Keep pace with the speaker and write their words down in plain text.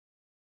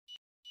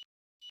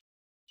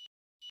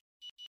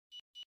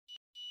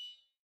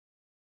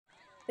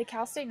The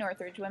Cal State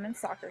Northridge women's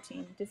soccer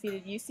team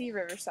defeated UC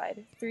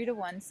Riverside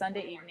 3-1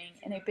 Sunday evening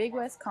in a Big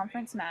West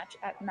Conference match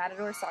at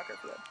Matador Soccer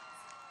Field.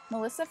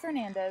 Melissa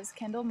Fernandez,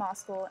 Kendall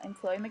Moskal, and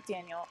Chloe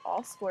McDaniel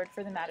all scored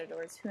for the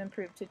Matadors, who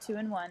improved to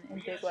 2-1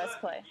 in Big West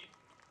play.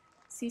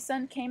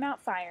 CSUN came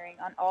out firing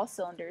on all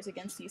cylinders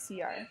against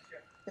UCR.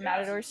 The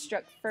Matadors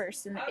struck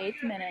first in the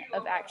 8th minute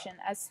of action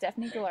as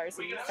Stephanie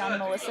Galarzi found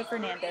Melissa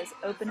Fernandez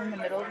open in the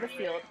middle of the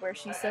field, where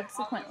she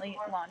subsequently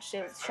launched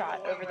a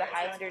shot over the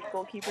Highlanders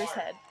goalkeeper's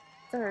head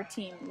for her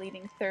team,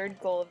 leading third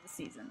goal of the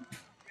season.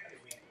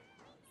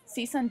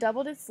 CSUN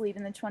doubled its lead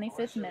in the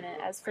 25th minute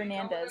as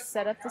Fernandez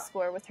set up the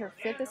score with her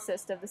 5th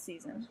assist of the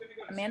season.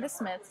 Amanda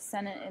Smith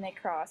sent it in a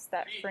cross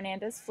that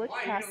Fernandez flicked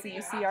past the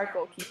UCR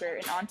goalkeeper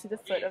and onto the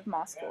foot of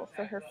Moskal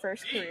for her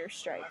first career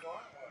strike.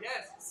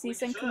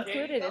 CSUN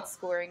concluded its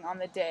scoring on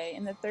the day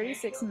in the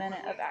 36th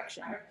minute of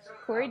action.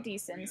 Corey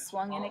Deason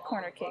swung in a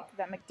corner kick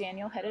that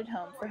McDaniel headed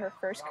home for her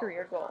first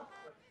career goal.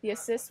 The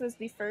assist was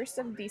the first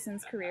of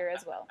Deason's career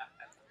as well.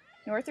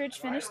 Northridge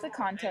finished the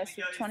contest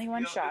with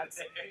 21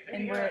 shots,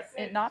 and were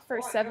it not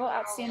for several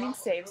outstanding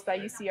saves by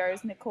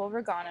UCR's Nicole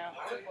Regano,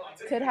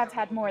 could have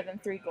had more than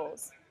 3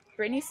 goals.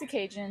 Brittany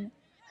Sakajan,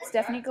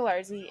 Stephanie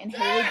Galarzi, and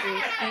Haley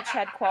Greek each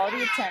had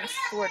quality attempts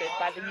thwarted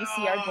by the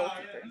UCR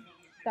goalkeeper.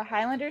 The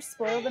Highlanders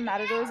spoiled the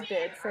Matadors'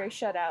 bid for a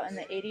shutout in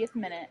the 80th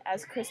minute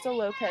as Crystal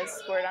Lopez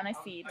scored on a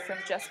feed from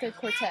Jessica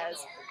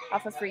Cortez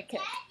off a free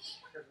kick.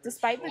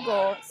 Despite the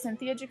goal,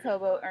 Cynthia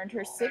Jacobo earned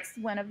her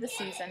 6th win of the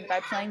season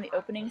by playing the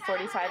opening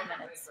 45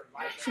 minutes.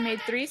 She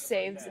made 3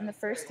 saves in the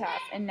first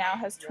half and now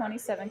has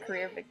 27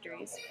 career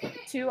victories,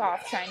 2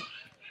 off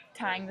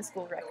tying the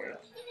school record.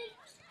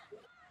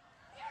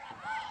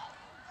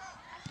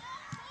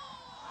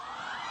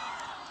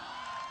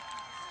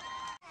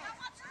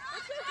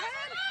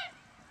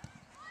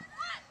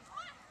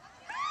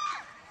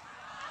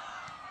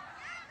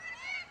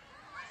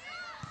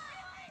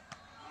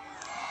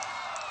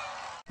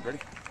 Ready?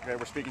 Okay,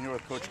 we're speaking here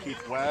with Coach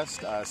Keith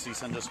West.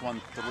 CSUN just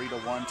won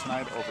 3-1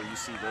 tonight over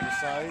UC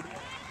Riverside.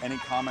 Any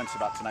comments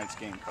about tonight's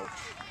game, Coach?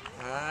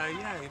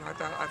 Yeah, I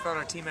thought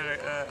our team had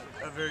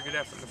a very good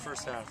effort in the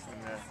first half,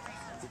 and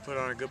we put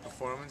on a good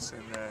performance,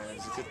 and it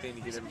was a good thing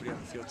to get everybody on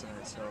the field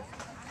tonight. So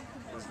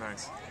it was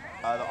nice.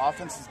 The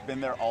offense has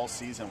been there all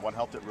season. What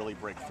helped it really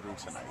break through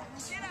tonight?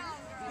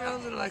 A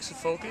little extra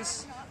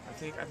focus.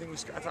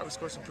 I thought we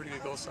scored some pretty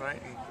good goals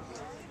tonight, and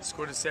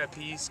scored a set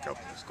piece,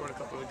 scored a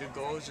couple of good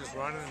goals, just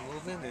running and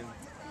moving,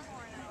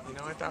 and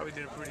I thought we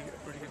did a pretty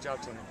good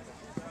job tonight.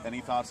 Any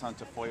thoughts on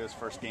Tafoya's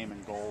first game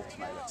in goal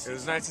tonight? It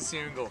was nice to see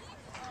her in goal.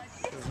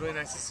 It was really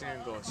nice to see her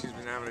in goal. She's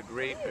been having a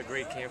great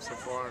camp so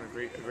far, and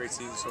a great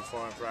season so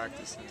far in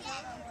practice,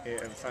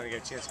 and finally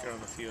got a chance to get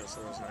on the field,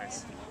 so it was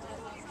nice.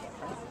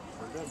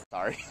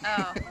 Sorry.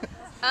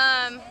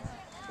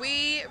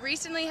 We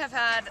recently have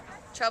had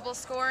trouble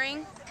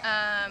scoring,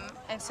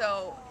 and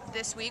so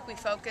this week we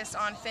focused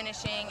on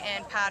finishing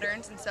and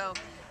patterns, and so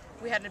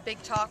we had a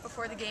big talk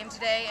before the game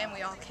today, and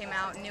we all came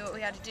out and knew what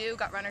we had to do,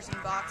 got runners in the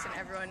box, and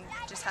everyone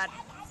just had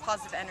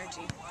positive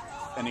energy.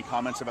 Any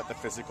comments about the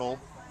physical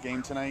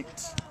game tonight?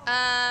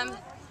 I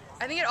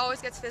think it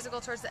always gets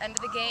physical towards the end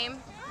of the game.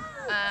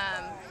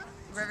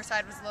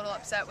 Riverside was a little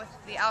upset with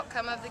the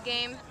outcome of the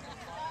game,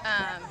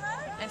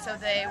 and so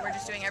they were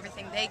just doing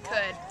everything they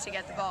could to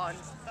get the ball, and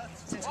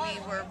since we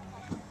were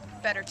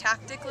better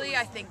tactically,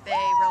 I think they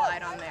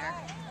relied on their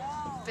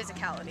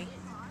physicality.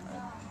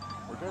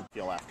 We're good.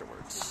 Feel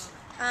afterwards.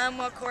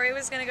 Well, Corey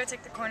was going to go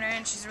take the corner,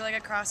 and she's a really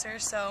good crosser,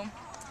 so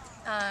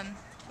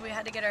we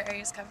had to get our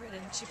areas covered,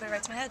 and she put it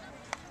right to my head.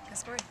 I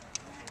scored.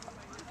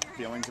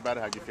 Feelings about it?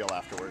 How'd you feel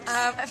afterwards?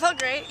 I felt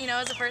great. It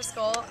was the first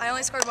goal. I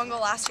only scored 1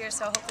 goal last year,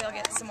 so hopefully I'll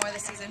get some more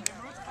this season.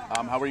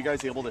 How were you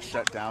guys able to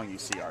shut down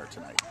UCR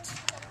tonight?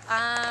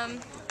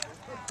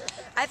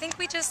 I think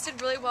we just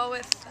did really well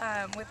with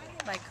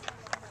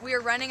we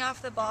were running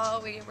off the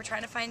ball. We were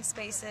trying to find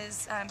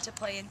spaces to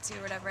play into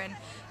or whatever, and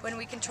when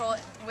we control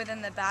it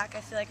within the back,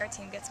 I feel like our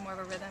team gets more of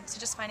a rhythm. So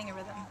just finding a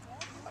rhythm.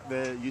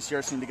 The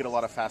UCR seemed to get a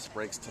lot of fast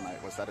breaks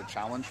tonight. Was that a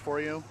challenge for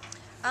you?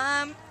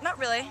 Not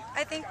really.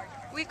 I think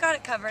we've got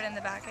it covered in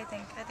the back. I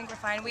think we're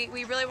fine.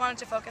 We really wanted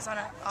to focus on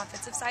our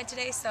offensive side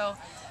today, so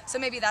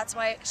maybe that's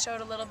why it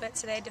showed a little bit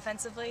today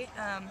defensively.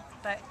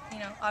 But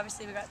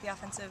obviously we got the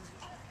offensive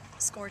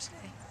score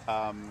today.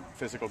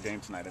 Physical game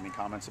tonight. Any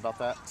comments about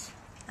that?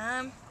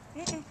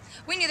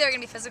 We knew they were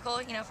going to be physical,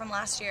 from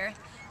last year.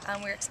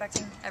 We were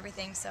expecting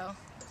everything, so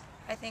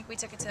I think we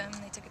took it to them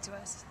and they took it to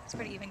us. It's a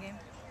pretty even game.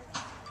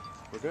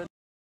 We're good.